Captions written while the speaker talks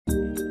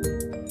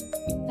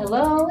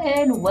Hello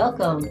and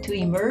welcome to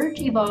Emerge,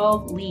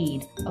 Evolve,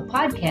 Lead, a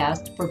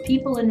podcast for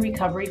people in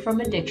recovery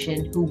from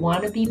addiction who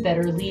want to be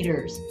better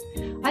leaders.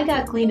 I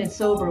got clean and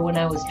sober when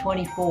I was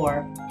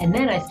 24, and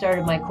then I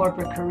started my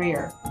corporate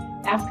career.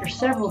 After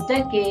several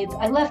decades,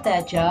 I left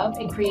that job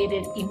and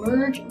created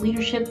Emerge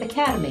Leadership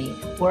Academy,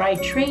 where I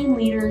train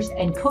leaders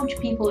and coach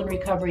people in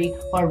recovery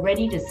who are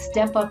ready to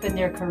step up in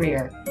their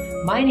career.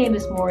 My name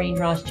is Maureen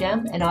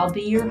Ross-Jem, and I'll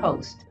be your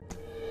host.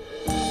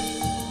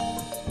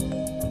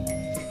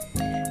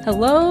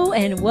 Hello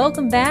and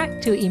welcome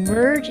back to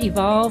Emerge,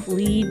 Evolve,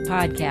 Lead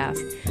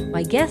podcast.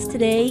 My guest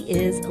today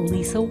is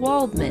Lisa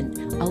Waldman,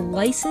 a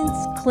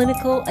licensed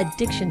clinical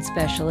addiction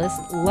specialist,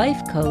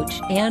 life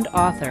coach, and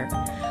author.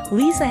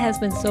 Lisa has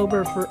been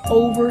sober for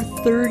over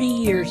 30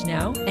 years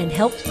now and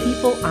helps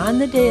people on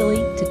the daily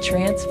to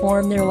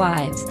transform their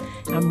lives.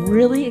 I'm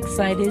really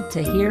excited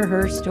to hear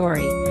her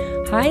story.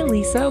 Hi,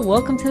 Lisa.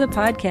 Welcome to the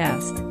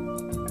podcast.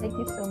 Thank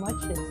you so much.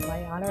 It's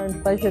my honor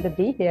and pleasure to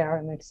be here.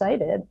 I'm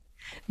excited.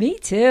 Me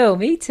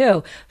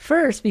too.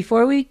 First,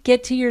 before we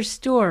get to your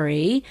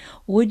story,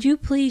 would you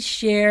please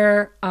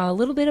share a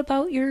little bit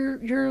about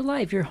your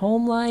life, your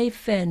home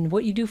life, and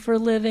what you do for a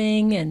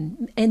living,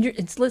 and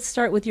let's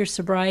start with your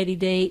sobriety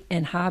date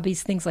and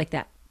hobbies, things like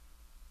that.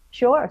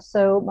 Sure.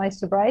 So my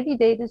sobriety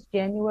date is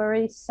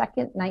January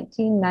 2nd,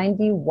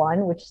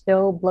 1991, which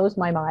still blows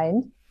my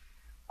mind.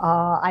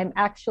 I'm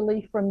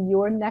actually from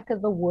your neck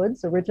of the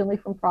woods, originally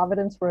from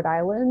Providence, Rhode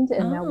Island,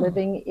 and now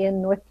living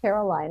in North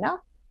Carolina.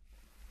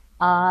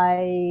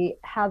 I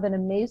have an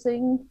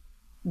amazing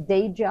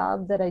day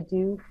job that I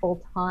do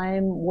full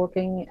time,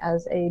 working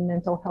as a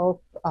mental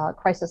health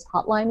crisis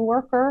hotline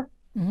worker.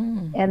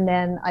 And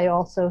then I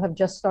also have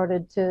just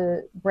started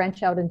to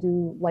branch out and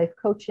do life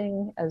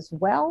coaching as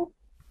well.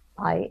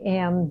 I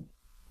am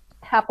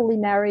happily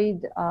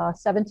married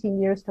 17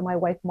 years to my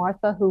wife,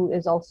 Martha, who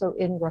is also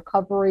in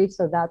recovery.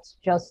 So that's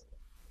just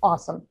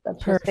awesome.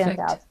 That's just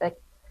fantastic.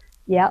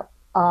 Yep.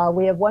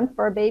 We have one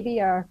fur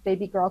baby, our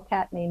baby girl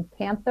cat named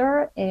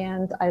Panther,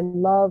 and I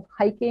love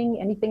hiking,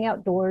 anything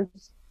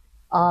outdoors.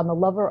 I'm a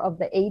lover of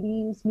the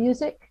 80s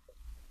music,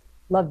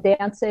 love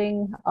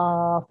dancing.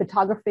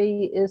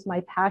 Photography is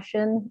my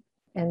passion,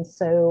 and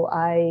so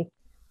I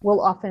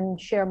will often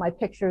share my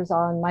pictures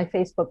on my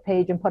Facebook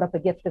page and put up a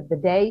gift of the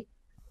day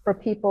for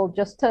people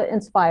just to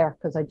inspire,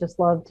 because I just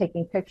love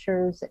taking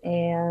pictures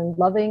and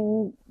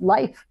loving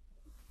life.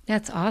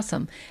 That's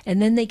awesome.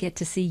 And then they get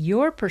to see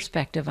your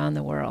perspective on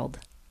the world.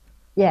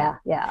 Yeah.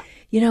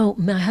 You know,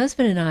 my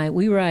husband and I,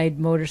 we ride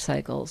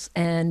motorcycles,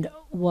 and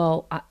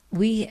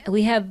we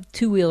have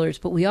two-wheelers,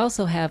 but we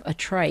also have a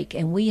trike,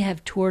 and we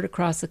have toured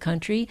across the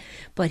country.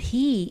 But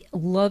he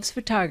loves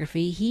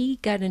photography. He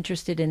got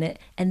interested in it.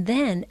 And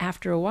then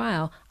after a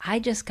while, I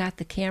just got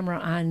the camera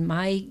on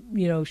my,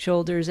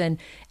 shoulders, and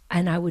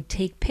I would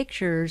take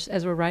pictures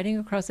as we're riding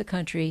across the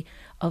country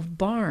of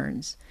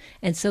barns.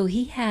 And so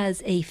he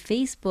has a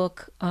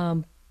Facebook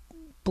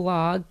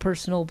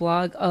personal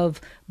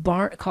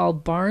blog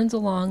called Barns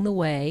Along the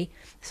Way.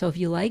 So if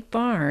you like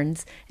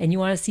barns and you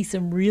want to see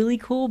some really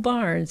cool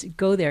barns,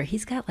 go there.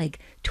 He's got like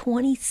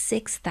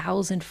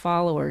 26,000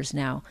 followers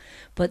now,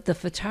 but the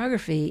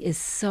photography is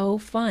so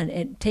fun,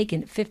 and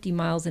taking 50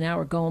 miles an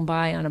hour going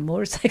by on a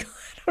motorcycle.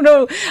 I don't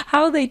know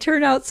how they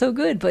turn out so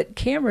good, but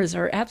cameras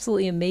are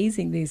absolutely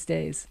amazing these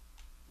days.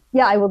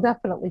 Yeah, I will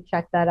definitely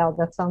check that out.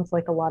 That sounds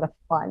like a lot of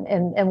fun.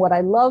 And what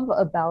I love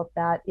about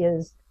that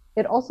is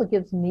it also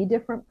gives me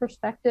different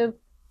perspective.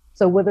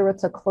 So whether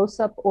it's a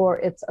close-up or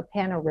it's a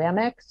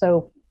panoramic,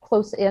 so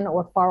close in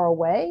or far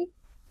away,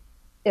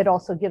 it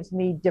also gives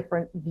me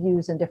different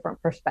views and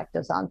different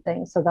perspectives on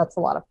things. So that's a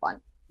lot of fun.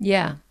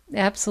 Yeah,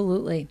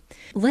 absolutely.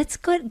 Let's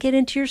get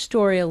into your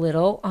story a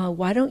little.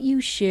 Why don't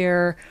you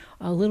share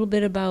a little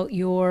bit about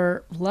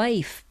your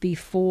life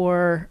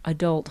before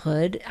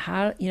adulthood?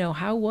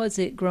 How was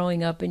it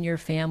growing up in your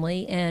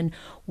family, and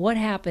what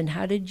happened?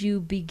 How did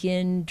you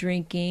begin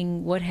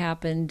drinking? What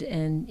happened?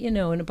 And, in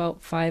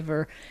about 5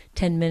 or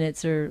 10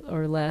 minutes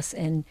or less,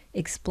 and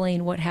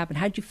explain what happened.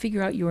 How did you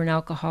figure out you were an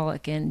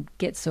alcoholic and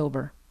get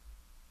sober?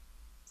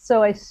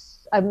 So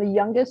I'm the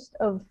youngest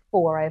of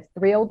four. I have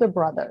three older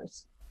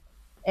brothers.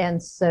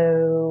 And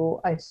so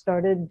I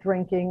started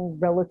drinking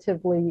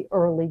relatively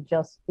early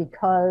just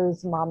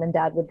because mom and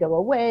dad would go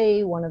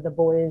away. One of the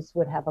boys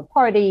would have a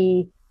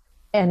party,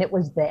 and it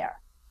was there.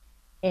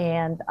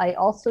 And I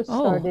also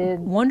started...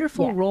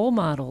 wonderful role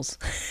models.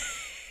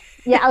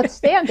 Yeah,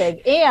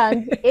 outstanding.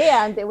 And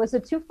it was a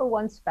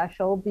 2-for-1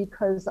 special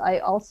because I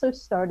also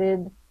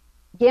started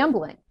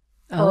gambling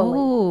early.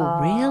 Oh,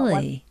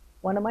 really?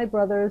 One of my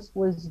brothers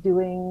was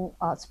doing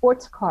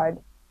sports card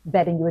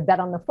betting. You would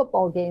bet on the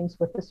football games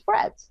with the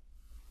spreads.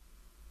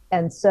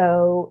 And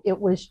so it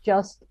was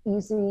just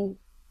easy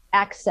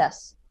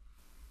access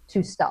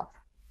to stuff.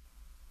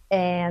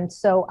 And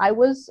so I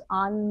was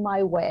on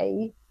my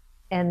way.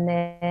 And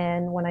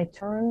then when I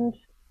turned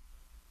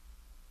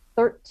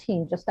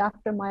 13, just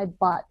after my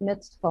bat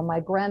mitzvah,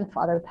 my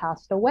grandfather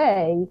passed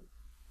away.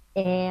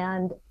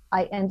 And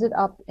I ended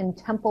up in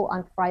Temple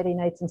on Friday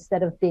nights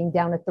instead of being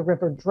down at the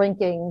river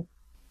drinking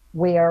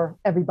where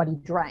everybody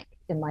drank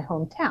in my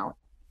hometown.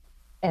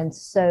 And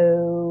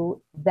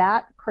so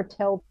that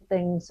curtailed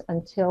things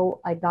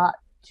until I got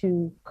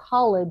to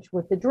college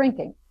with the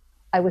drinking.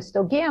 I was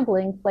still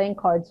gambling, playing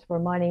cards for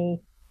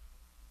money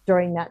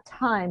during that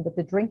time, but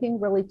the drinking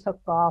really took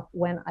off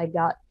when I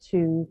got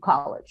to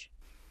college.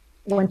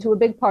 Went to a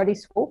big party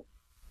school.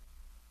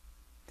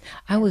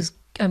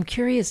 I'm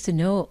curious to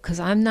know because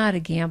I'm not a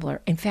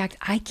gambler. In fact,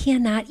 I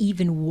cannot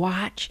even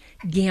watch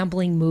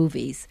gambling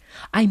movies.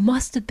 I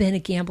must have been a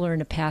gambler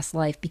in a past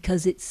life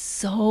because it's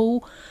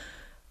so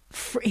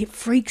it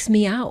freaks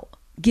me out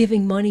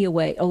giving money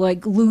away or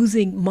like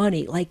losing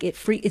money. Like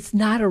it's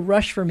not a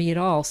rush for me at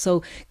all.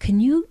 So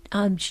can you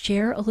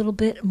share a little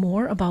bit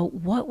more about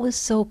what was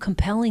so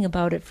compelling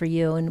about it for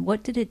you and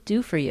what did it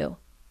do for you?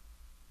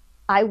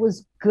 I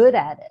was good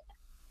at it.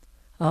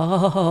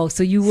 Oh,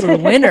 so you were a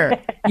winner.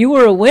 You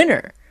were a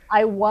winner.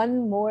 I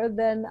won more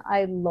than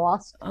I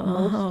lost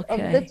most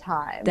of the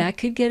time. That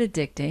could get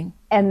addicting.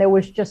 And there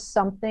was just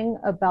something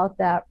about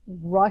that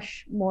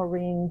rush,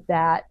 Maureen,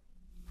 that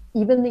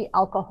even the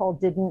alcohol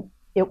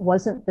it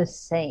wasn't the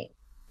same.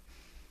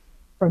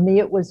 For me,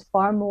 it was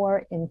far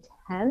more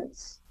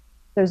intense.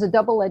 There's a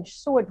double-edged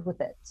sword with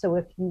it. So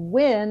if you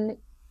win,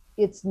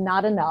 it's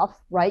not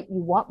enough, right?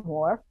 You want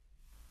more.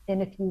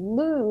 And if you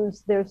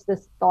lose, there's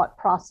this thought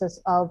process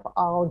of,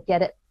 I'll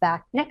get it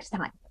back next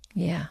time.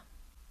 Yeah.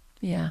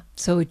 Yeah.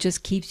 So it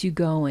just keeps you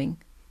going.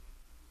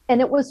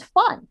 And it was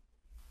fun,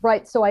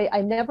 right? So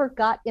I never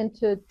got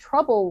into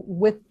trouble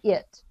with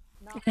it.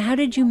 And how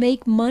did you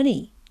make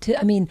money?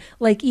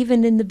 Like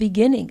even in the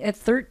beginning at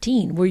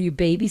 13, were you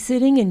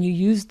babysitting and you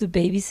used the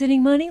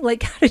babysitting money?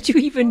 Like, how did you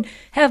even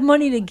have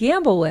money to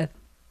gamble with?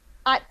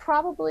 I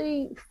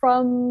probably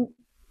from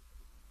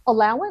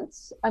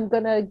allowance, I'm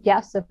going to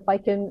guess if I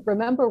can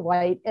remember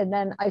right. And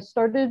then I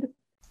started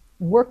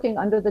working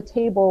under the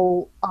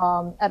table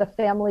at a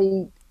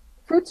family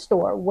fruit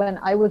store when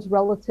I was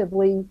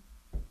relatively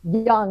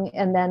young,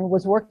 and then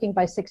was working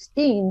by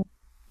 16,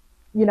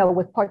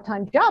 with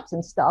part-time jobs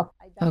and stuff.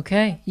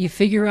 Okay. You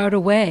figure out a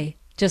way,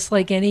 just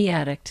like any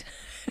addict.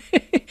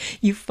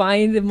 You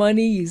find the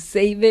money, you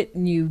save it,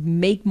 and you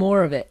make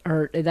more of it.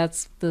 Or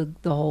that's the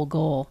whole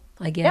goal.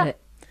 I get it.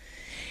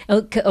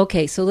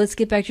 Okay, so let's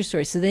get back to your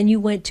story. So then you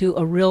went to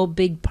a real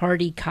big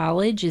party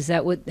college. Is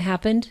that what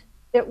happened?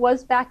 It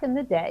was back in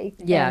the day.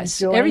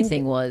 Yes,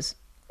 everything was.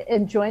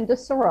 And joined a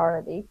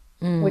sorority,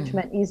 which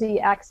meant easy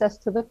access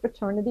to the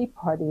fraternity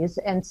parties.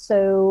 And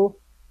so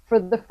for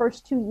the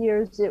first 2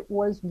 years, it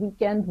was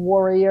weekend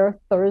warrior,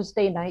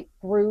 Thursday night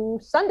through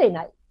Sunday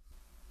night.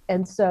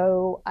 And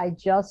so I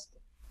just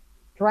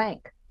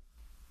drank.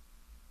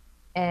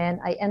 And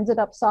I ended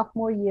up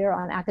sophomore year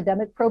on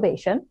academic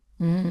probation.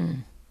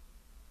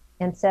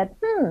 And said,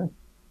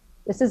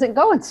 this isn't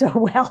going so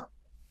well.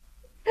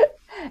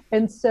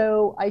 And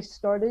so I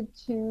started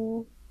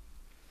to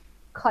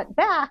cut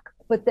back.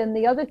 But then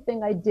the other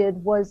thing I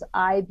did was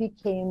I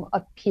became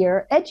a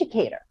peer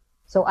educator.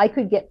 So I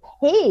could get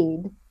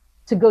paid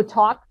to go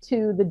talk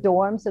to the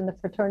dorms and the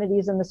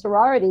fraternities and the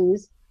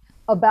sororities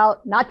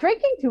about not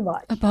drinking too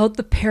much. About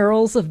the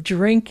perils of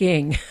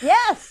drinking.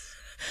 Yes.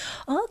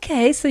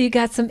 Okay, so you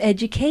got some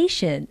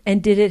education.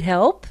 And did it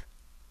help?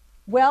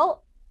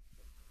 Well,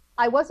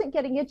 I wasn't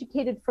getting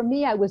educated from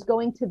me. I was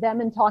going to them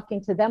and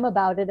talking to them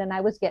about it, and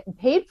I was getting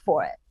paid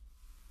for it.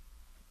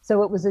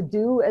 So it was a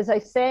do as I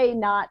say,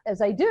 not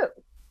as I do.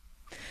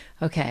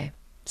 Okay.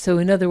 So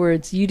in other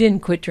words, you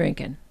didn't quit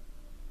drinking.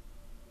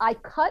 I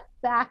cut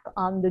back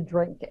on the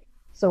drinking.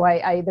 So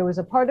there was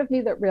a part of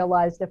me that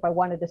realized if I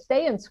wanted to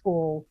stay in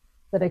school,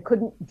 that I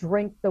couldn't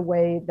drink the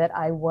way that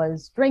I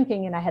was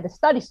drinking, and I had to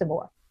study some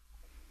more.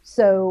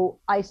 So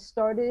I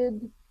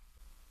started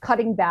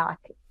cutting back,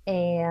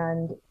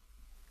 and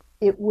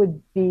it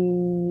would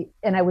be,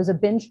 and I was a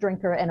binge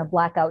drinker and a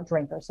blackout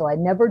drinker. So I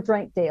never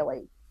drank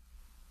daily,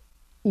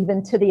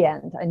 even to the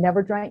end. I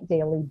never drank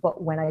daily,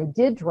 but when I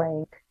did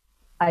drink,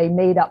 I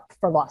made up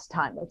for lost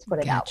time. Let's put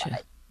it that way.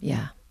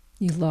 Yeah.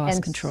 You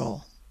lost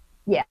control.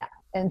 Yeah.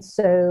 And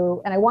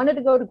so, and I wanted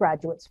to go to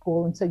graduate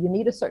school. And so you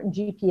need a certain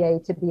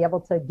GPA to be able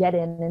to get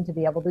in and to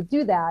be able to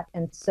do that.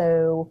 And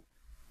so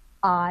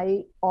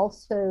I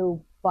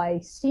also, by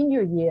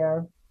senior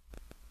year,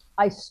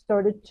 I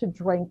started to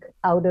drink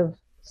out of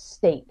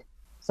state.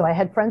 So I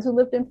had friends who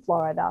lived in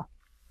Florida,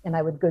 and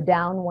I would go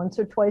down once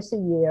or twice a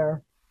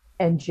year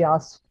and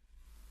just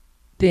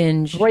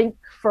binge drink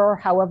for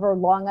however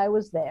long I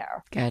was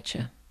there.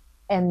 Gotcha.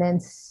 And then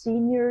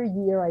senior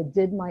year, I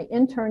did my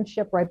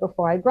internship right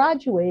before I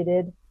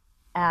graduated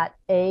at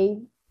a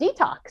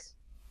detox.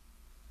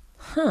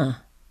 Huh.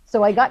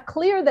 So I got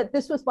clear that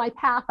this was my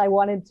path. I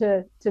wanted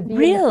to be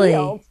really? in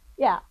the field.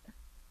 Yeah.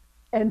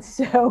 And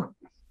so,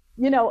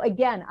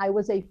 again, I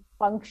was a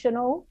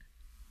functional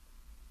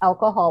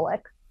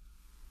alcoholic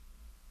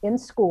in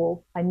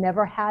school. I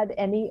never had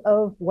any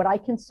of what I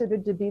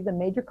considered to be the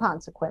major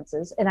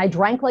consequences. And I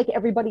drank like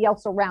everybody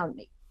else around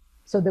me.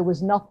 So there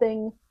was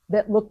nothing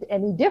that looked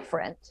any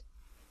different.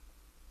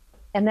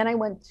 And then I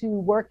went to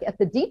work at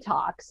the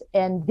detox,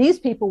 and these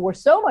people were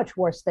so much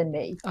worse than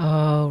me,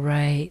 Oh,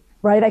 right.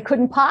 right? I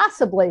couldn't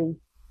possibly,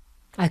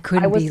 I I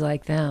couldn't be was,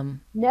 like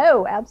them.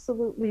 no,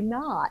 absolutely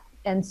not.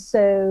 And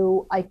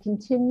so I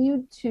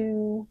continued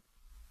to,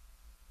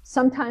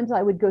 sometimes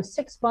I would go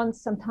 6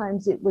 months,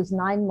 sometimes it was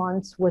 9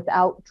 months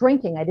without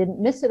drinking. I didn't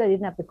miss it. I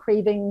didn't have the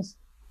cravings,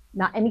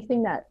 not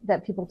anything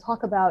that people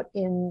talk about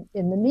in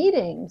the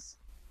meetings.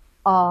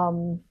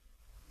 Um,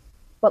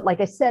 but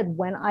like I said,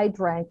 when I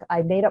drank,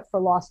 I made up for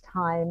lost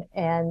time.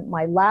 And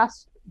my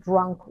last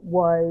drunk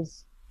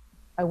was,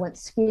 I went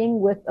skiing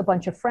with a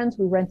bunch of friends.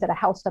 We rented a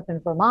house up in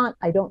Vermont.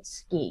 I don't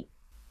ski.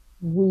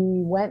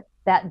 We went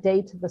that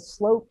day to the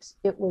slopes.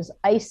 It was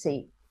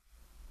icy,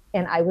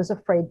 and I was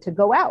afraid to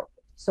go out.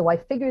 So I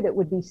figured it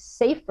would be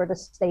safer to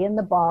stay in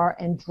the bar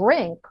and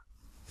drink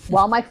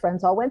while my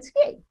friends all went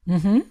skiing.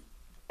 Mm-hmm.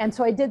 And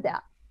so I did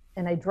that.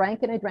 And I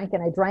drank and I drank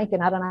and I drank.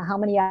 And I don't know how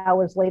many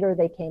hours later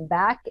they came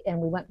back, and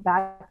we went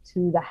back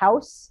to the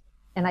house,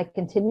 and I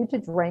continued to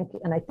drink.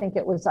 And I think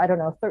it was, I don't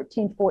know,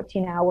 13,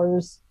 14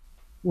 hours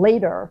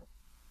later,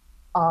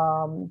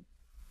 um,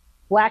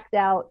 blacked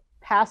out,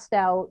 passed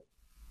out,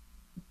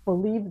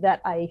 believed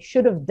that I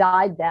should have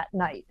died that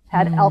night,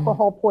 had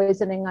alcohol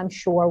poisoning, I'm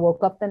sure,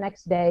 woke up the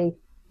next day,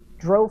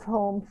 drove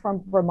home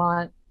from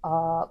Vermont,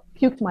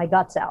 puked my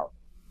guts out.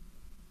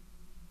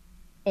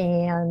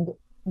 And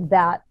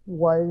that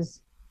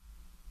was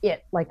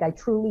it. Like, I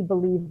truly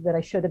believed that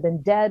I should have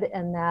been dead,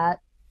 and that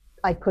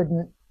I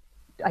couldn't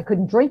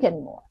drink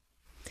anymore.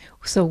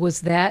 So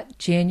was that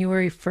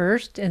January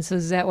 1st? And so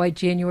is that why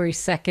January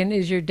 2nd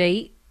is your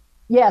date?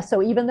 Yeah,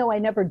 so even though I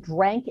never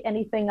drank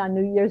anything on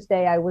New Year's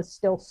Day, I was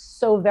still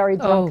so very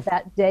drunk Oh,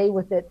 that day,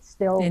 with it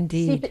still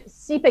indeed.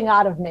 seeping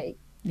out of me.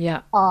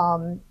 Yeah.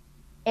 Um,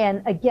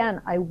 and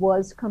again, I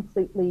was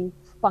completely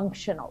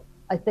functional.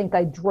 I think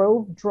I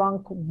drove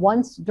drunk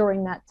once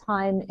during that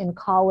time in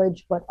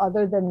college, but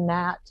other than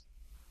that,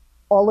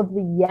 all of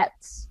the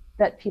yets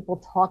that people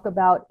talk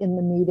about in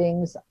the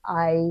meetings,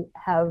 I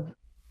have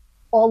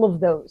all of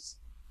those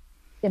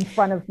in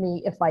front of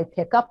me if I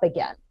pick up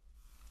again.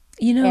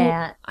 You know,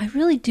 And I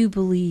really do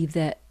believe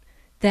that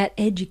that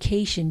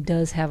education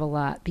does have a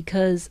lot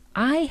because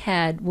I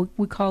had,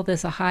 we call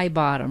this a high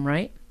bottom,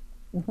 right?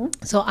 mhm,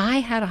 So I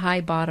had a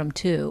high bottom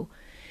too.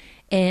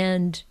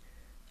 And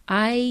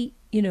I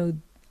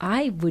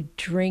would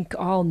drink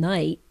all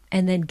night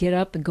and then get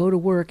up and go to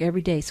work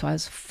every day. So I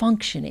was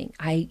functioning.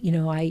 I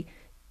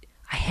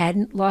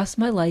hadn't lost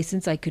my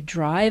license. I could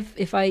drive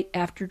if I,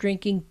 after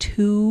drinking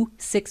 2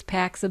 6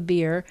 packs of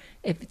beer,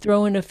 if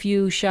throw in a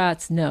few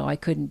shots, no, I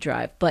couldn't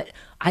drive. But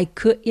I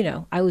could,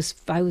 I was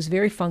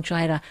very functional.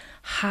 I had a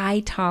high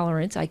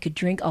tolerance. I could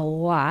drink a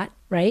lot,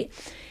 right?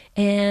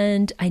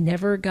 And I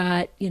never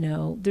got,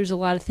 there's a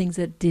lot of things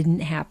that didn't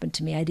happen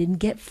to me. I didn't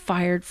get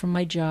fired from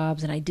my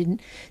jobs and I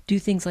didn't do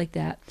things like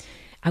that.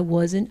 I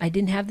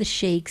didn't have the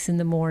shakes in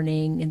the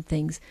morning and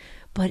things.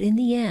 But in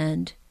the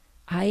end,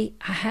 I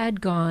had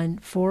gone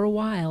for a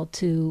while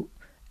to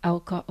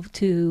alcohol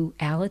to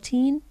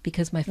Alateen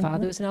because my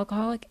father mhm, was an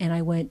alcoholic, and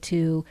I went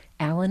to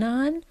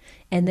Al-Anon,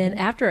 and then mhm.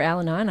 after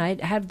Al-Anon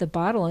I'd have the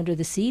bottle under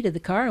the seat of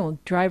the car and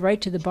would drive right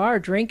to the bar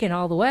drinking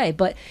all the way.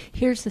 But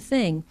here's the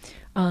thing,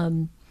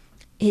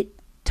 it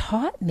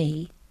taught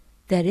me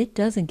that it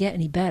doesn't get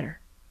any better.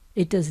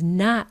 It does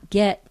not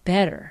get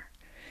better.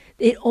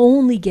 It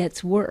only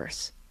gets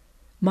worse.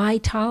 My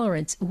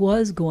tolerance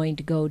was going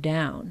to go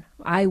down.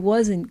 I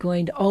wasn't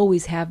going to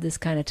always have this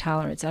kind of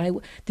tolerance.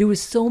 There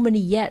was so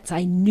many yets.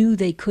 I knew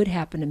they could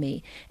happen to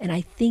me, and I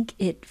think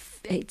it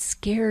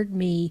scared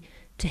me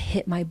to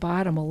hit my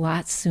bottom a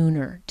lot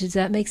sooner. Does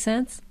that make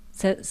sense?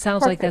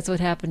 Sounds like that's Perfect. what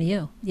happened to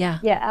you. Yeah.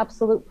 Yeah,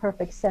 absolute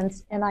perfect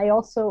sense. And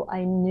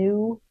I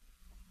knew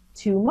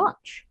too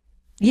much.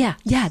 Yeah.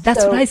 Yeah.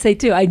 That's what I So say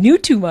too. I knew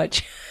too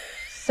much.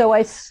 so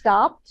I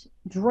stopped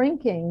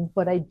drinking,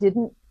 but I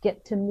didn't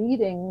get to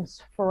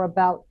meetings for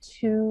about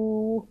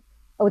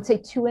I would say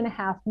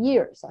 2.5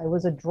 years. I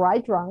was a dry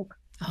drunk.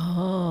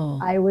 Oh.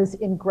 I was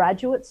in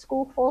graduate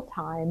school full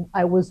time.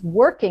 I was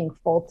working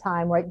full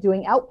time, right,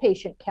 doing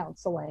outpatient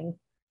counseling.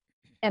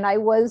 And I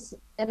was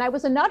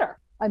a nutter.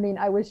 I mean,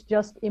 I was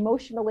just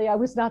emotionally, I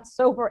was not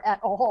sober at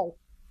all.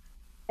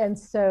 And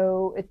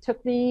so it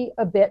took me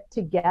a bit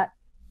to get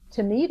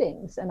to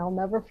meetings. And I'll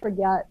never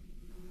forget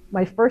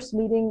my first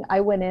meeting.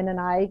 I went in and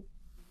I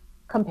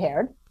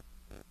compared,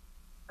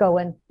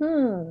 going,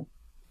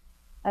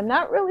 I'm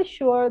not really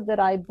sure that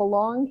I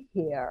belong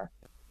here.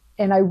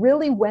 And I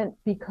really went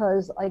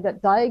because I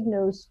got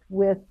diagnosed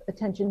with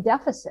attention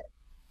deficit.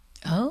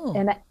 Oh.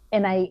 And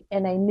I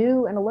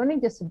knew, and a learning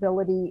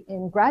disability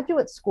in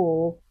graduate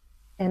school,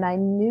 and I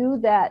knew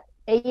that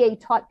AA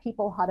taught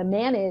people how to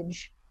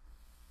manage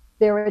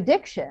their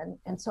addiction.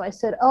 And so I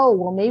said, oh,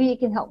 well, maybe it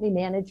can help me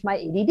manage my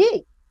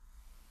ADD.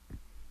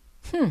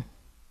 Hmm.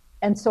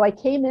 And so I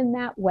came in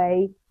that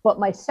way. But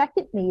my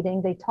second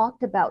meeting, they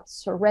talked about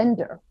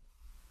surrender.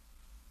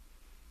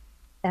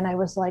 And I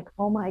was like,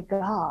 oh my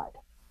God,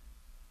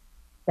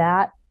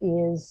 that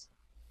is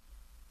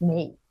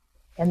me.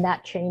 And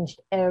that changed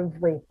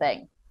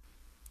everything.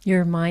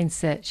 Your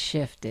mindset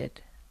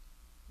shifted.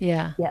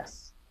 Yeah.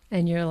 Yes.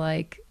 And you're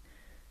like,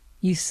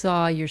 you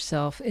saw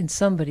yourself in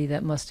somebody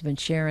that must have been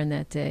sharing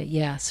that day.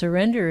 Yeah.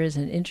 Surrender is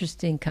an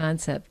interesting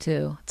concept,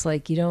 too. It's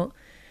like you don't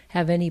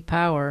have any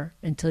power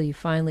until you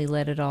finally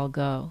let it all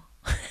go.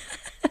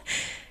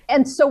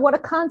 And so what a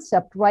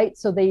concept, right?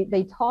 So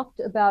they talked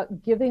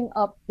about giving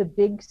up the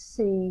big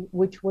C,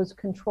 which was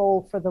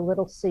control, for the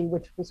little c,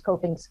 which was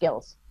coping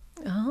skills.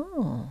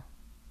 Oh.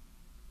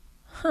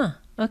 Huh.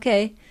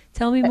 Okay.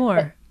 Tell me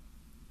more.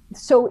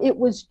 So it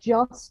was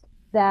just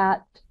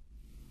that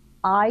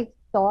I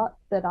thought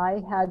that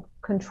I had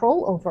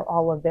control over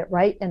all of it,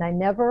 right? And I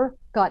never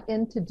got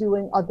into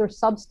doing other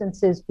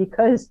substances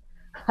because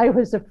I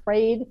was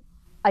afraid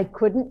I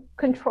couldn't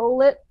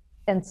control it.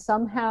 And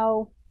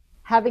somehow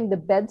having the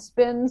bed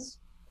spins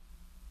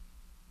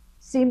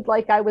seemed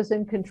like I was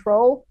in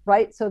control,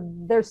 right? So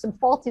there's some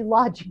faulty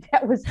logic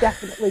that was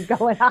definitely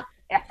going on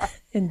there.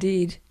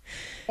 Indeed.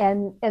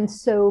 And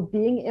so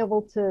being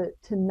able to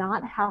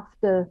not have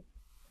to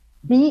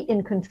be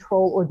in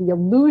control, or the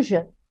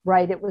illusion,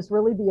 right? It was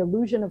really the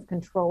illusion of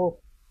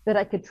control, that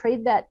I could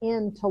trade that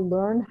in to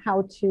learn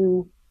how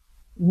to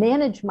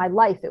manage my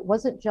life. It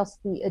wasn't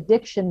just the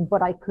addiction,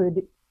 but I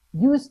could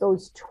use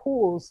those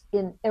tools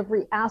in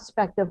every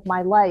aspect of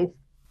my life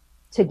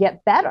to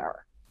get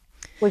better.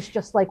 Was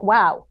just like,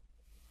 wow.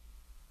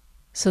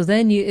 So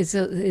then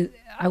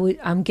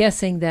I'm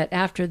guessing that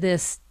after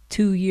this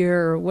 2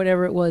 year or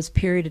whatever it was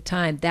period of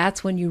time,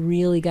 that's when you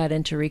really got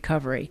into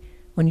recovery,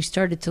 when you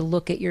started to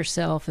look at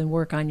yourself and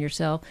work on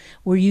yourself.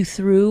 Were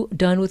you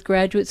done with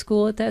graduate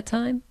school at that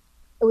time?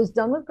 I was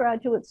done with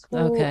graduate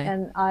school. Okay.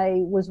 And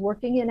I was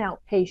working in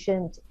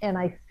outpatient, and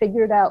I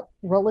figured out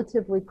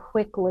relatively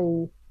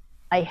quickly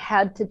I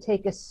had to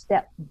take a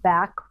step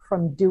back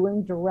from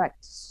doing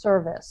direct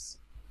service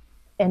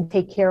and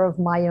take care of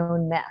my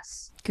own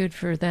mess. Good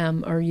for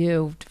them, or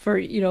you, for,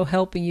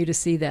 helping you to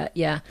see that.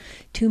 Yeah.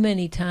 Too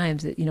many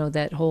times that,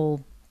 that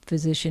whole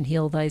physician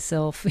heal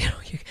thyself,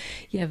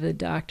 you have a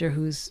doctor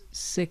who's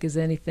sick as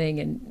anything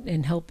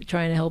and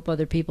trying to help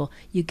other people.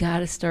 You got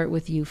to start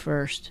with you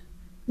first.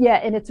 Yeah.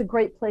 And it's a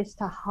great place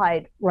to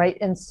hide. Right.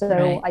 And so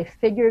Right. I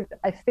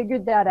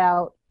figured that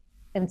out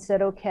and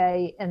said,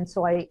 okay. And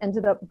so I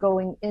ended up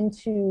going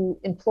into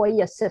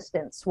employee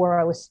assistance, where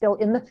I was still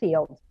in the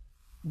field,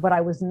 but I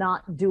was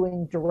not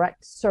doing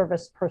direct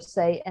service per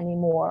se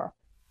anymore.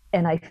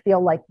 And I feel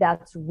like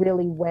that's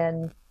really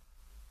when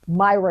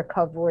my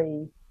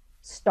recovery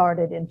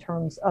started, in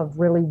terms of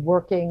really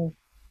working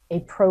a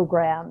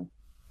program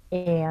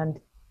and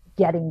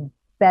getting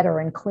better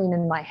and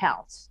cleaning my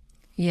house.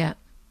 Yeah.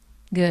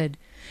 Good.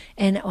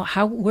 And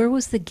where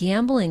was the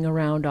gambling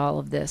around all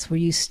of this? Were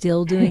you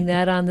still doing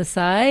that on the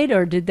side,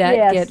 or did that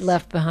Yes. get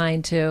left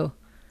behind too?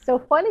 So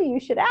funny you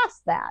should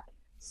ask that.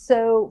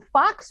 So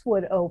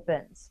Foxwood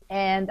opens,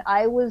 and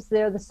I was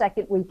there the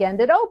second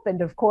weekend it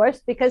opened, of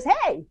course, because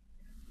hey,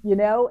 and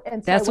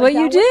so That's what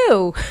you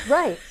do.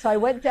 Right. So I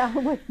went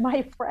down with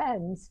my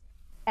friends,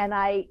 and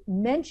I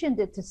mentioned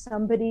it to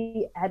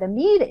somebody at a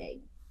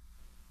meeting,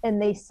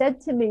 and they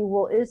said to me,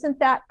 well, isn't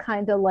that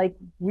kind of like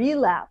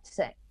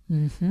relapsing?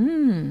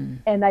 Mm-hmm.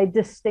 And I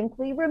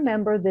distinctly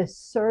remember this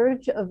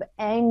surge of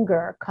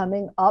anger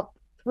coming up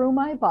through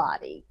my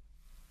body,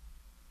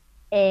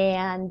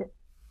 and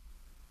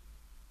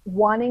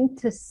wanting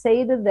to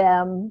say to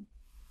them,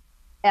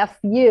 F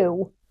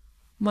you.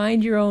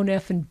 Mind your own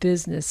effing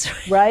business.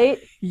 Right?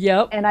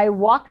 Yep. And I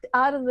walked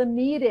out of the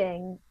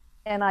meeting,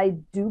 and I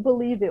do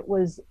believe it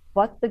was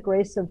but the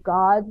grace of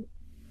God,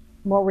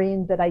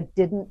 Maureen, that I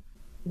didn't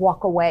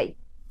walk away,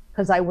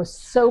 because I was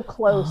so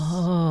close.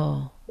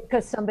 Oh.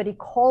 Because somebody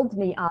called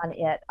me on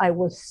it. I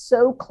was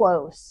so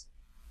close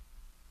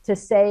to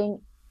saying,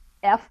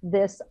 F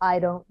this, I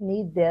don't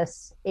need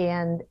this.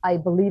 And I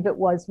believe it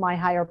was my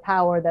higher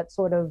power that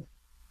sort of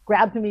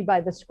grabbed me by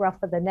the scruff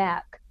of the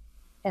neck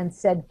and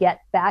said,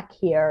 get back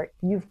here.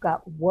 You've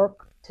got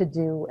work to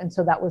do. And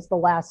so that was the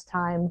last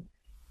time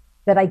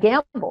that I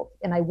gambled.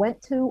 And I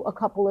went to a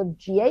couple of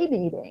GA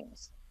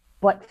meetings,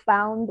 but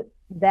found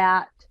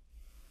that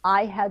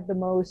I had the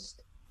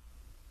most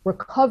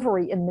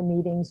recovery in the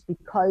meetings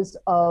because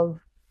of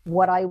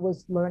what I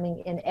was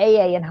learning in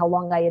AA and how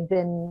long I had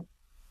been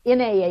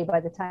in AA by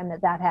the time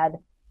that had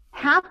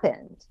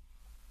happened.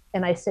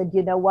 And I said,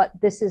 you know what,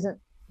 this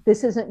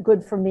isn't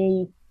good for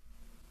me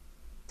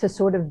to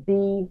sort of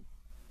be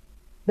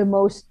the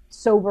most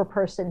sober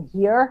person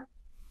here.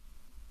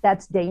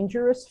 That's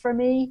dangerous for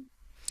me.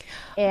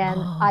 And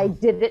I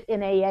did it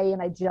in AA,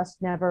 and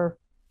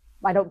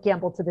I don't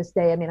gamble to this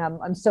day. I mean,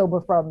 I'm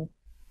sober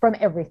from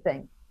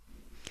everything.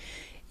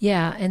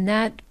 Yeah, and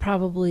that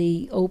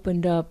probably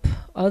opened up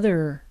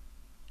other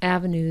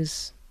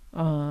avenues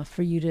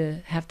for you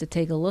to have to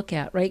take a look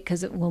at, right?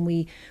 Because when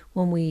we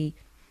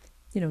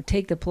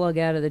take the plug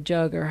out of the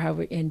jug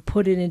and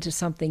put it into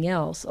something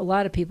else, a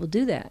lot of people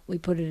do that. We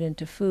put it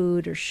into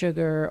food or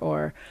sugar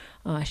or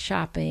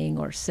shopping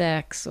or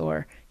sex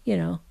or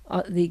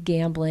the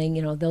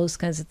gambling, those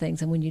kinds of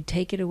things. And when you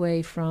take it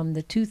away from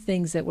the two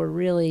things that were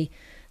really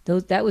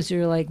that was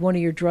your, like, one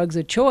of your drugs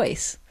of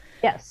choice,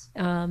 Yes.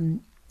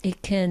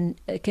 It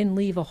can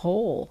leave a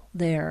hole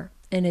there,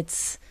 and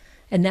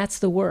that's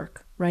the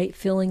work, right?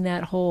 Filling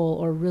that hole,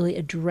 or really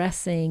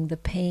addressing the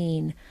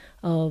pain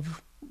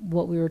of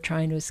what we were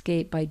trying to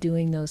escape by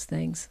doing those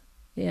things.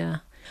 Yeah.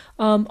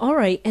 All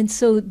right. And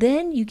so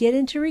then you get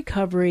into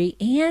recovery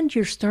and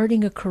you're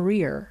starting a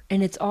career,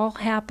 and it's all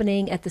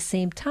happening at the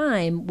same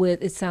time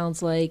with, it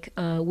sounds like,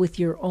 with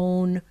your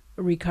own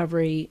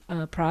recovery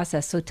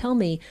process. So tell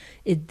me,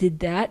 did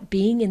that,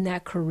 being in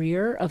that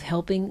career of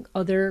helping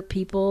other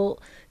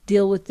people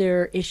deal with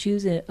their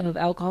issues of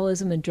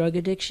alcoholism and drug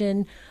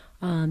addiction,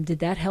 did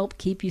that help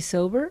keep you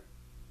sober?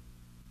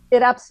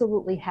 It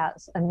absolutely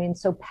has. I mean,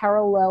 so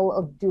parallel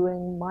of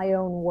doing my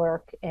own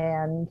work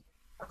and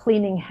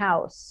cleaning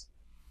house,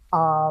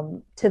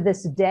 to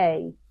this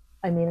day,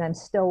 I mean, I'm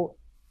still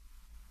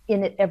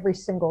in it every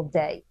single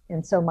day.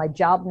 And so my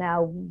job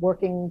now,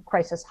 working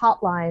crisis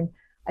hotline,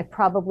 I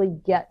probably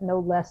get no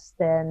less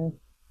than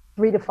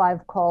 3 to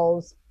 5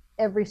 calls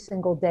every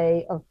single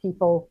day of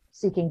people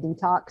seeking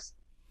detox.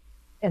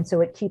 And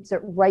so it keeps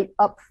it right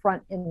up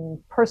front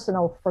and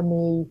personal for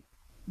me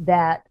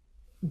that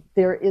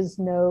there is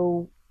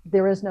no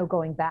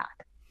going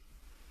back,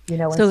 and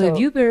So have so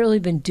you barely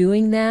been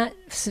doing that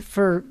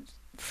for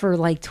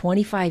like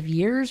 25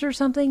 years or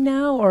something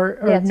now, yeah, or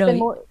it's been no?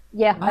 more.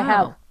 Yeah, I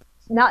have.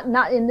 Wow.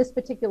 Not in this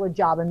particular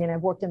job. I mean,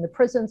 I've worked in the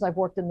prisons, I've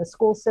worked in the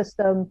school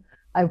system,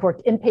 I've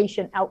worked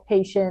inpatient,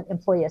 outpatient,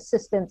 employee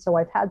assistant. So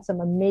I've had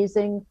some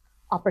amazing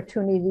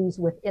opportunities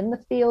within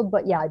the field.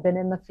 But yeah, I've been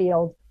in the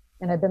field,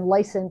 and I've been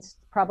licensed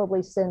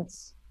probably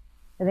since,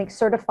 I think,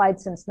 certified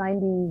since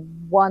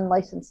 91,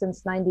 licensed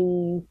since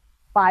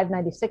 95,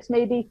 96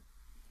 maybe.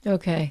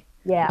 Okay.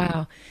 Yeah.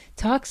 Wow.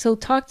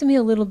 Talk to me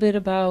a little bit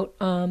about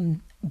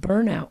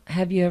burnout.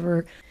 Have you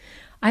ever,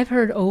 I've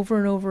heard over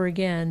and over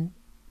again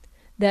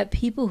that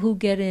people who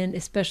get in,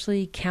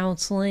 especially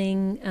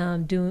counseling,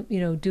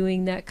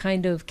 doing that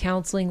kind of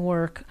counseling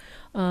work,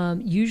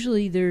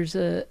 usually there's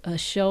a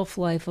shelf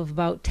life of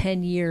about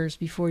 10 years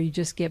before you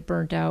just get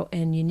burnt out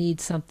and you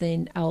need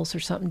something else or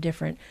something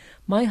different.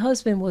 My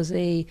husband was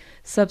a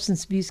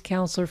substance abuse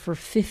counselor for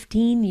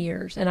 15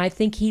 years, and I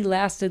think he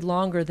lasted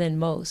longer than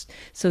most.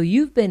 So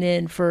you've been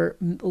in for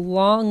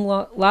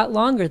lot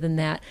longer than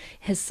that.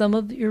 Has some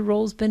of your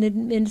roles been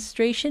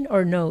administration,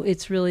 or no,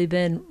 it's really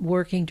been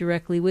working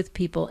directly with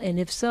people? And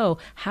if so,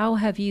 how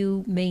have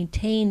you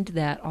maintained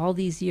that all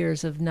these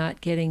years of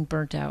not getting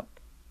burnt out?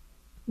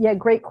 Yeah,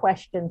 great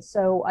question.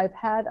 So I've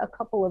had a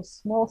couple of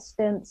small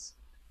stints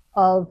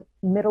of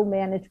middle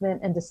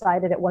management and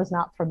decided it was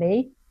not for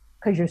me,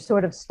 because you're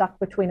sort of stuck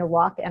between a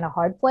rock and a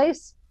hard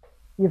place.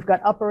 You've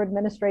got upper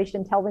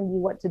administration telling you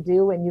what to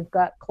do, and you've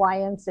got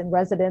clients and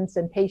residents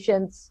and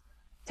patients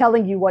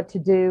telling you what to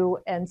do.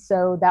 And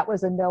so that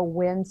was a no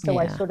win. So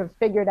I Yeah. sort of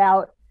figured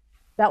out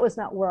that was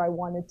not where I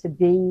wanted to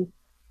be.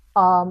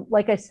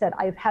 Like I said,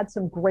 I've had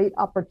some great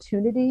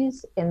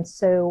opportunities. And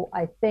so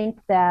I think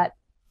that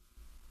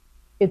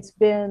it's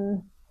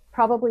been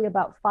probably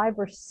about 5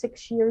 or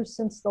 6 years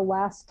since the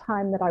last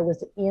time that I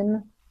was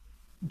in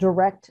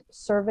direct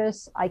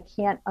service. I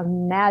can't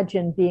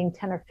imagine being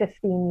 10 or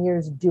 15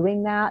 years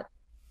doing that.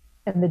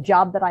 And the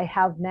job that I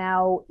have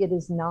now, it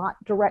is not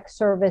direct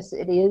service.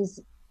 It is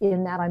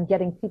in that I'm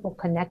getting people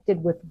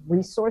connected with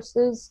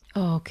resources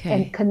and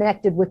Okay.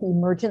 connected with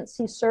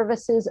emergency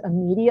services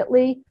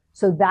immediately.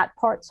 So that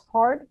part's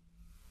hard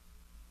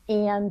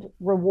and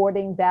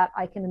rewarding that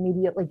I can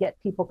immediately get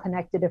people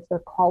connected if they're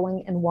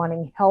calling and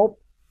wanting help.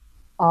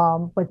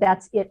 But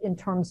that's it in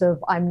terms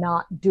of I'm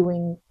not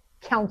doing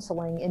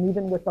counseling, and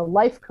even with the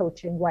life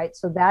coaching, right?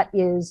 So that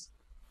is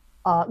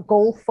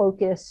goal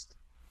focused,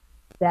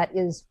 that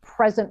is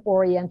present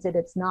oriented.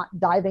 It's not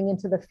diving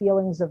into the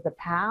feelings of the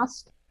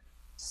past.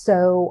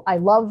 So I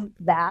love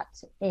that.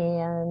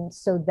 And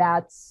so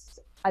that's,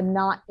 I'm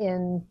not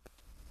in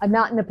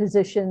a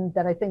position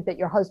that I think that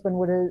your husband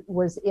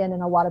was in,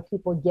 and a lot of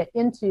people get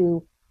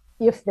into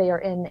if they are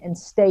in and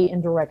stay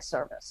in direct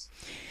service.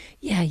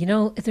 Yeah,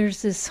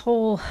 there's this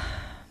whole,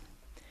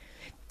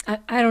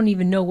 I don't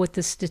even know what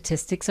the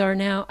statistics are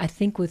now. I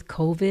think with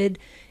COVID,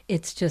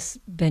 it's just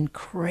been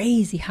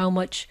crazy how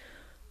much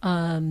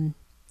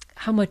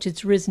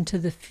it's risen to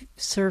the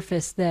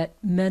surface that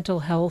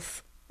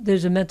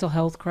there's a mental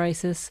health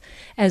crisis,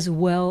 as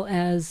well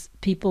as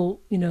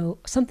people,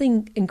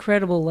 something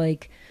incredible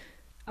like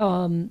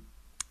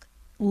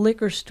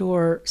liquor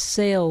store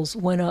sales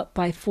went up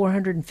by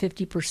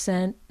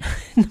 450%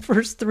 in the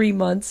first 3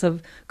 months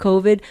of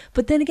COVID.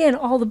 But then again,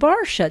 all the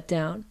bars shut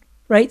down,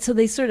 right? So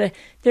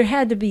there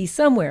had to be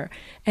somewhere.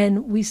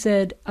 And we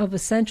said of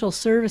essential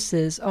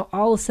services,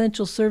 all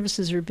essential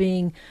services are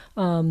being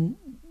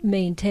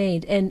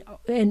maintained. And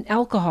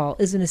alcohol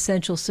is an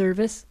essential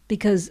service,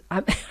 because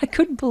I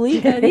couldn't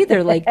believe that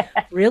either. Like,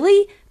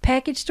 really?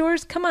 Package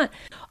stores? Come on.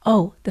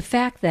 Oh, the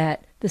fact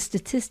that the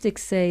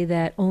statistics say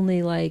that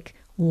only like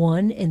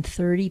 1 in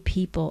 30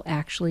 people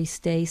actually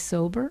stay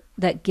sober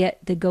that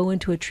go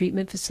into a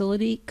treatment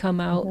facility, come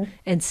out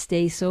and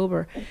stay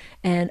sober.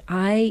 And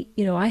I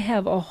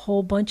have a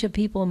whole bunch of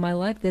people in my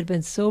life that have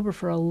been sober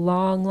for a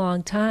long,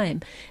 long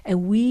time.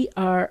 And we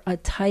are a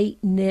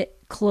tight-knit,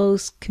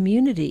 close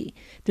community.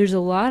 There's a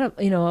lot of,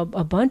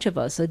 a bunch of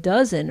us, a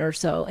dozen or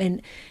so.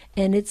 And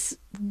it's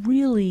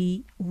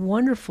really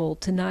wonderful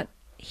to not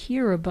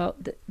hear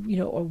about,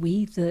 are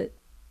we the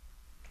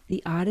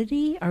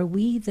oddity? Are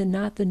we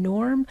not the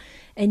norm?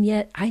 And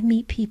yet I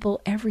meet people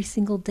every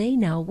single day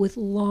now with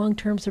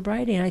long-term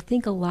sobriety. And I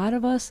think a lot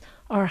of us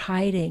are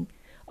hiding.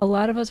 A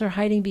lot of us are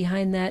hiding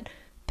behind that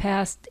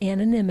past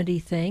anonymity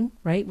thing,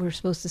 right? We're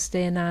supposed to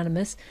stay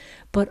anonymous,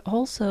 but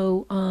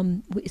also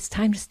it's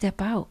time to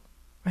step out,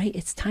 right?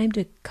 It's time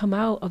to come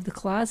out of the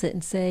closet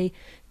and say,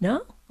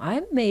 no,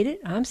 I made it.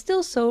 I'm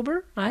still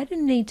sober. I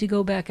didn't need to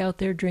go back out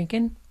there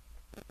drinking.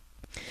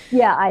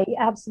 Yeah, I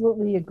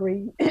absolutely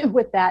agree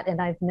with that.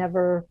 And I've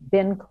never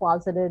been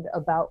closeted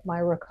about my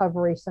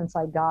recovery since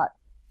I got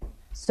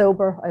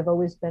sober. I've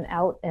always been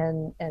out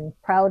and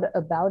proud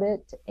about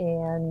it.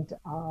 And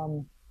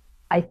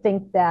I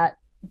think that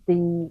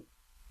the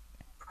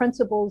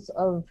principles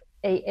of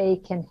AA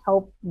can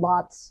help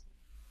lots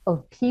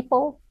of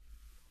people.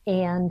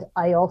 And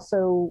I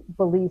also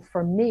believe,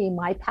 for me,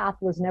 my path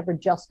was never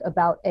just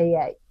about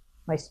AA.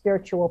 My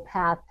spiritual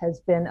path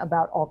has been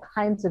about all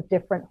kinds of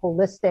different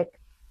holistic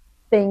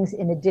things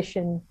in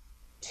addition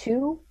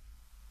to.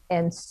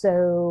 And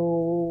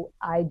so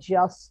I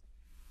just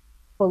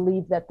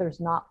believe that there's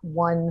not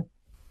one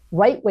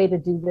right way to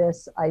do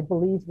this. I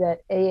believe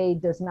that AA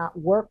does not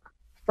work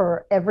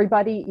for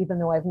everybody, even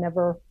though I've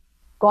never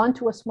gone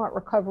to a Smart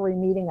Recovery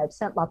meeting. I've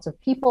sent lots of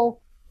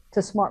people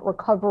to Smart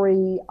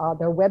Recovery.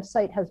 Their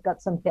website has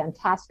got some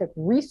fantastic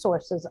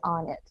resources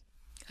on it.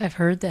 I've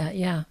heard that,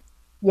 yeah.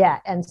 Yeah,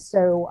 and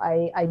so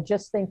I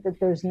just think that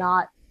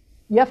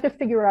you have to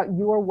figure out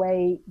your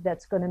way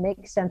that's going to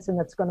make sense and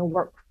that's going to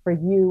work for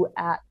you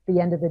at the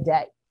end of the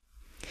day.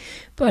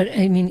 But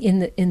I mean,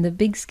 in the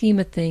big scheme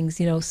of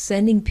things,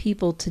 sending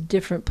people to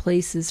different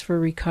places for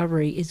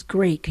recovery is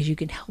great because you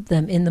can help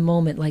them in the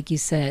moment, like you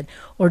said,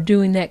 or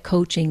doing that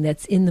coaching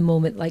that's in the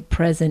moment, like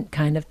present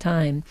kind of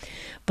time.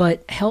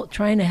 But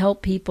trying to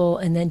help people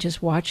and then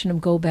just watching them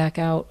go back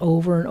out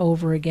over and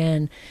over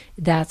again,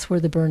 that's where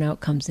the burnout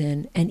comes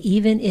in. And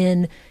even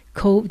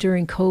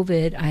during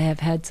COVID, I have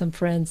had some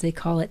friends, they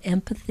call it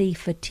empathy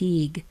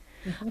fatigue.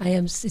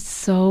 It's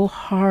so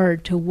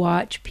hard to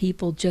watch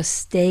people just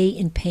stay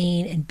in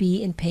pain and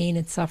be in pain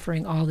and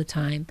suffering all the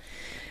time.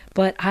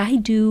 But I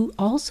do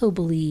also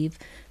believe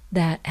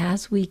that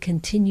as we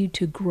continue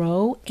to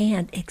grow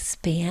and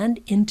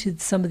expand into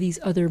some of these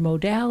other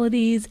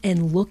modalities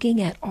and looking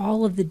at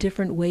all of the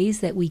different ways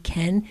that we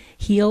can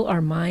heal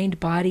our mind,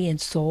 body, and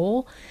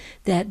soul,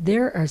 that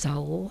there is a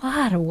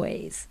lot of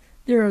ways.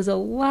 There is a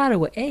lot of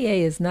ways.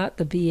 AA is not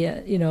the be,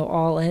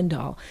 all end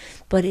all,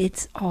 but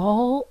it's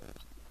all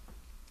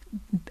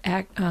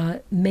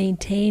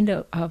maintained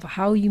of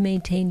how you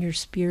maintain your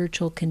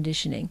spiritual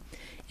conditioning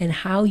and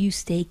how you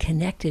stay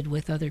connected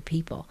with other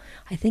people.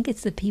 I think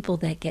it's the people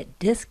that get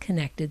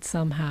disconnected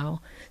somehow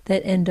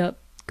that end up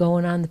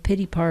going on the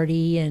pity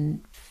party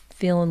and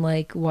feeling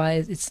like why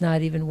it's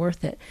not even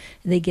worth it.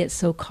 They get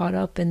so caught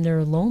up in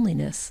their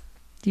loneliness.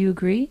 Do you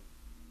agree?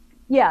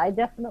 Yeah, I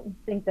definitely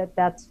think that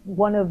that's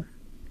one of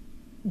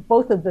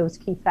both of those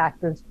key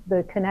factors,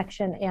 the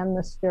connection and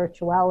the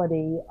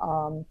spirituality.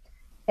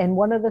 And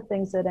one of the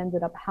things that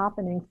ended up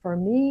happening for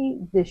me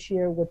this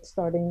year with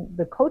starting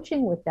the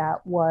coaching with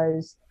that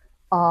was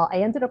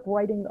I ended up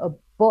writing a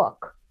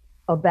book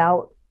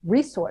about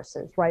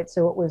resources, right?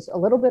 So it was a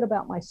little bit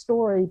about my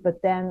story,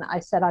 but then I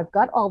said, I've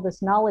got all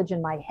this knowledge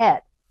in my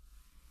head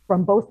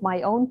from both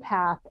my own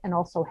path and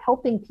also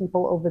helping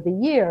people over the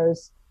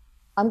years.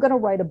 I'm going to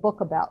write a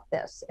book about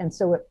this. And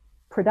so it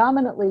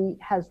predominantly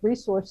has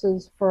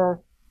resources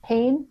for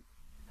pain,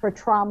 for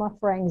trauma,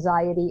 for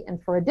anxiety,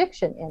 and for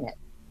addiction in it.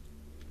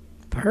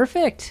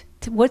 Perfect.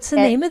 What's the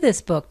name of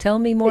this book? Tell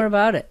me more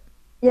about it.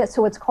 Yeah,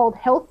 so it's called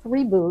Health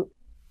Reboot,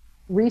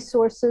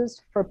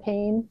 Resources for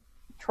Pain,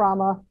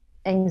 Trauma,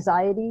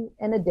 Anxiety,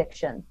 and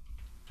Addiction.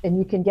 And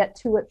you can get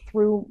to it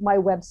through my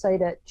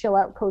website at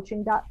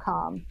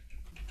chilloutcoaching.com.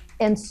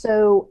 And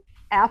so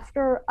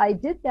after I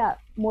did that,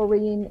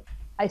 Maureen,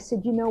 I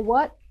said, you know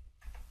what?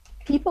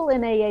 People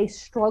in AA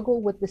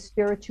struggle with the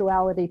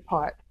spirituality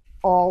part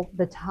all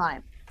the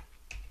time.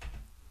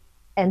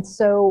 And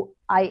so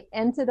I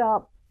ended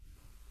up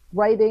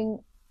writing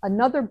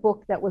another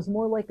book that was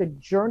more like a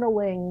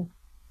journaling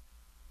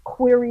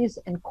queries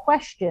and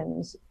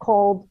questions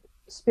called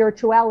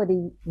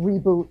Spirituality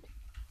Reboot,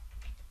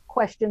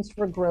 Questions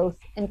for Growth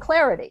and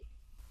Clarity.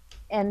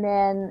 And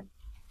then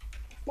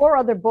 4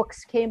 other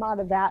books came out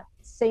of that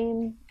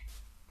same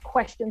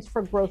questions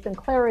for growth and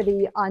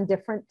clarity on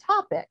different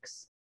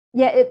topics.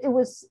 Yeah, it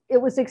was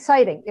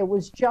exciting. It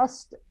was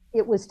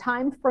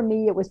time for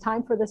me. It was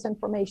time for this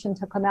information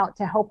to come out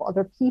to help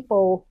other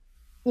people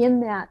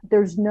in that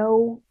there's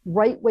no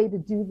right way to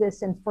do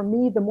this. And for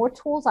me, the more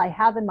tools I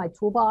have in my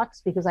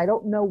toolbox, because I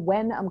don't know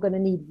when I'm going to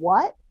need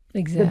what,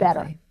 Exactly. the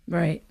better.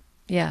 Right.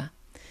 Yeah.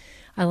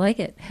 I like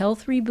it.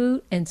 Health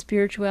reboot and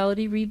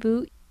spirituality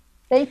reboot.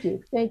 Thank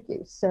you. Thank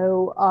you.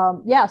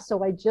 So, yeah,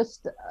 so I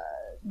just,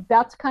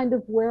 that's kind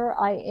of where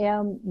I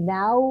am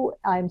now.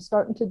 I'm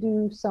starting to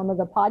do some of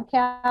the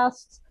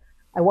podcasts.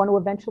 I want to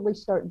eventually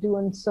start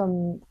doing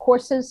some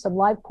courses, some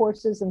live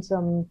courses and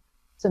some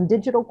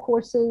digital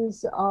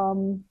courses.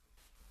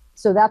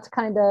 So that's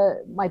kind of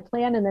my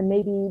plan. And then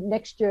maybe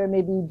next year,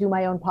 maybe do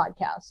my own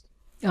podcast.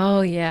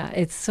 Oh, yeah.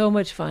 It's so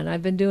much fun.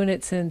 I've been doing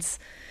it since,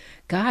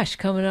 gosh,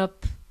 coming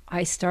up.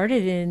 I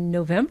started in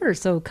November,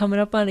 so coming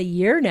up on a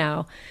year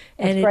now.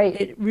 And That's great.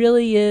 it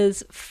really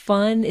is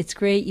fun. It's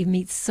great. You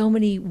meet so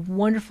many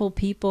wonderful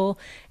people.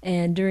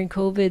 And during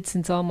COVID,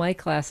 since all my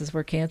classes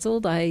were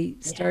canceled, I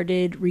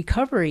started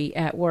Recovery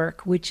at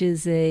Work, which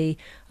is a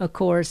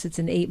course. It's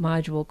an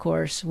 8-module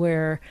course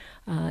where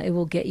it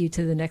will get you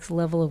to the next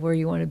level of where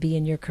you want to be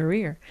in your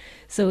career.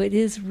 So it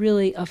is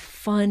really a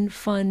fun,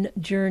 fun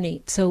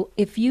journey. So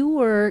if you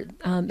were,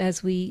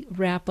 as we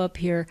wrap up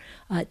here,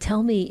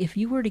 tell me if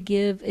you were to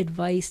give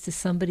advice to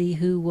somebody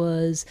who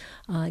was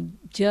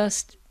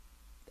just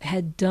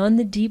had done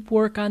the deep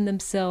work on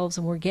themselves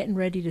and were getting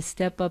ready to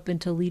step up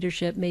into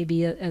leadership,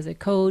 maybe as a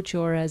coach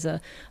or as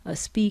a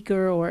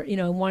speaker, or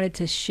wanted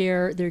to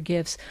share their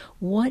gifts,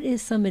 what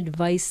is some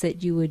advice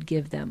that you would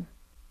give them?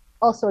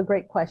 Also a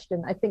great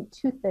question. I think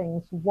two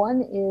things.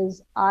 One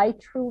is I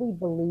truly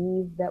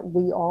believe that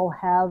we all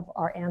have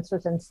our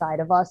answers inside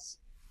of us.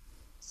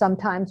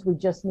 Sometimes we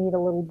just need a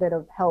little bit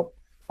of help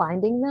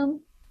finding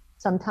them.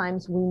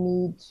 Sometimes we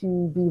need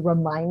to be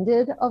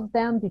reminded of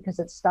them because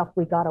it's stuff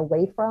we got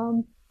away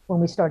from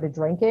when we started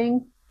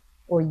drinking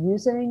or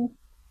using.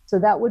 So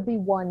that would be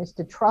one, is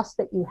to trust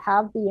that you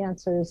have the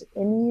answers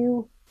in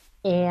you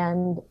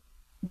and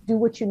do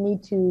what you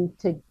need to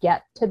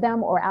get to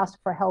them, or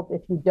ask for help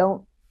if you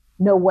don't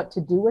know what to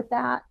do with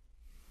that.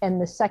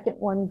 And the second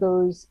one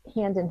goes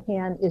hand in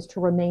hand, is to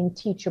remain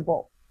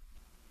teachable.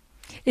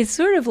 It's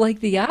sort of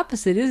like the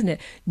opposite, isn't it?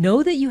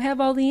 Know that you have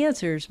all the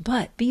answers,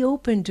 but be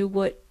open to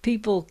what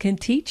people can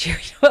teach you.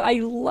 I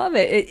love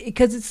it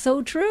because it's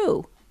so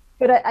true.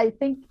 But I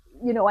think,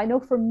 I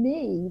know for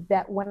me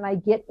that when I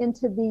get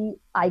into the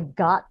I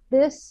got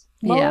this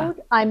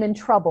mode, I'm in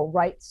trouble,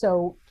 right?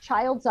 So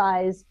child's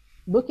eyes,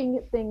 looking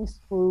at things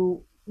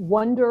through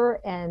wonder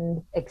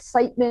and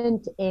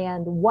excitement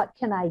and what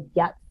can I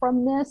get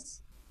from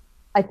this?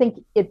 I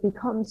think it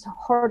becomes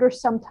harder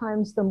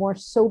sometimes the more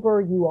sober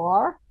you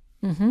are.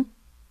 Mm-hmm.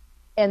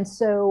 And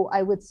so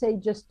I would say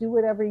just do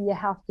whatever you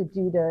have to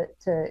do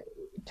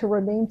to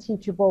remain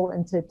teachable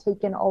and to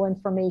take in all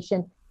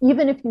information.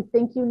 Even if you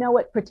think you know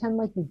it, pretend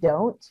like you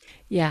don't.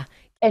 Yeah.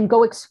 And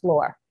go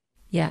explore.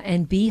 Yeah.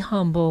 And be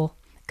humble,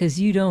 because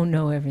you don't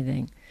know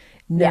everything.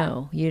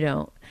 No, you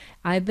don't.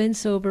 I've been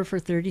sober for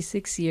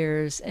 36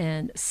 years,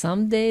 and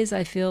some days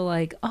I feel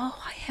like,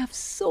 oh, I have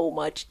so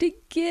much to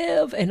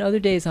give. And other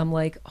days I'm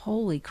like,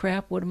 holy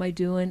crap, what am I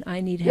doing? I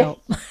need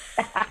help.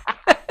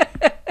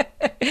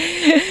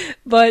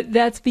 But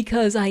that's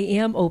because I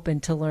am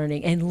open to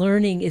learning, and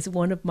learning is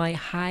one of my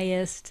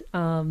highest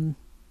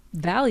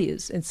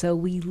values. And so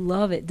we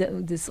love it.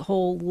 This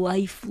whole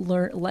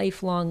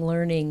lifelong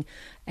learning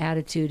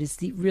attitude is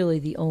really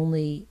the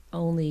only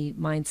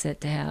mindset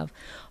to have.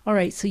 All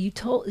right. So you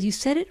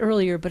said it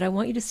earlier, but I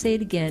want you to say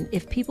it again.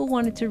 If people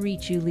wanted to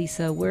reach you,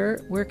 Lisa,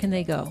 where can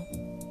they go?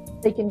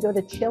 They can go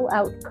to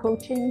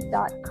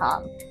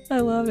chilloutcoaching.com. I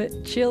love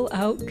it. Chill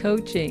Out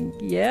Coaching.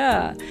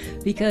 Yeah.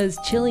 Because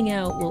chilling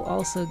out will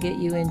also get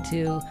you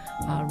into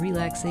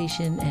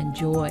relaxation and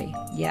joy.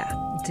 Yeah.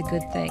 It's a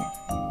good thing.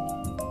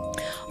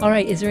 All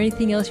right. Is there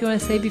anything else you want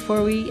to say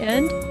before we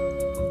end?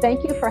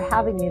 Thank you for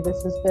having me.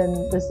 This has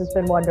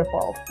been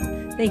wonderful.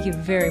 Thank you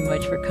very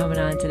much for coming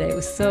on today. It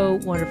was so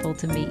wonderful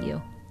to meet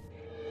you.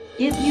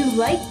 If you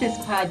like this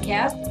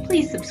podcast,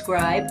 please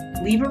subscribe,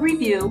 leave a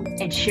review,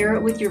 and share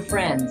it with your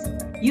friends.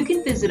 You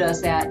can visit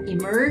us at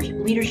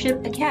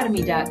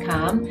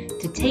emergeleadershipacademy.com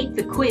to take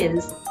the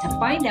quiz to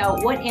find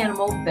out what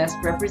animal best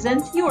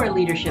represents your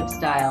leadership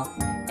style.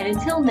 And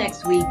until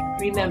next week,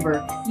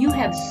 remember, you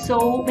have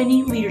so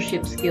many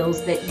leadership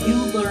skills that you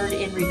learned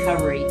in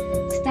recovery.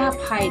 Stop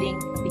hiding,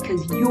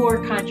 because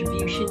your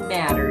contribution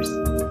matters.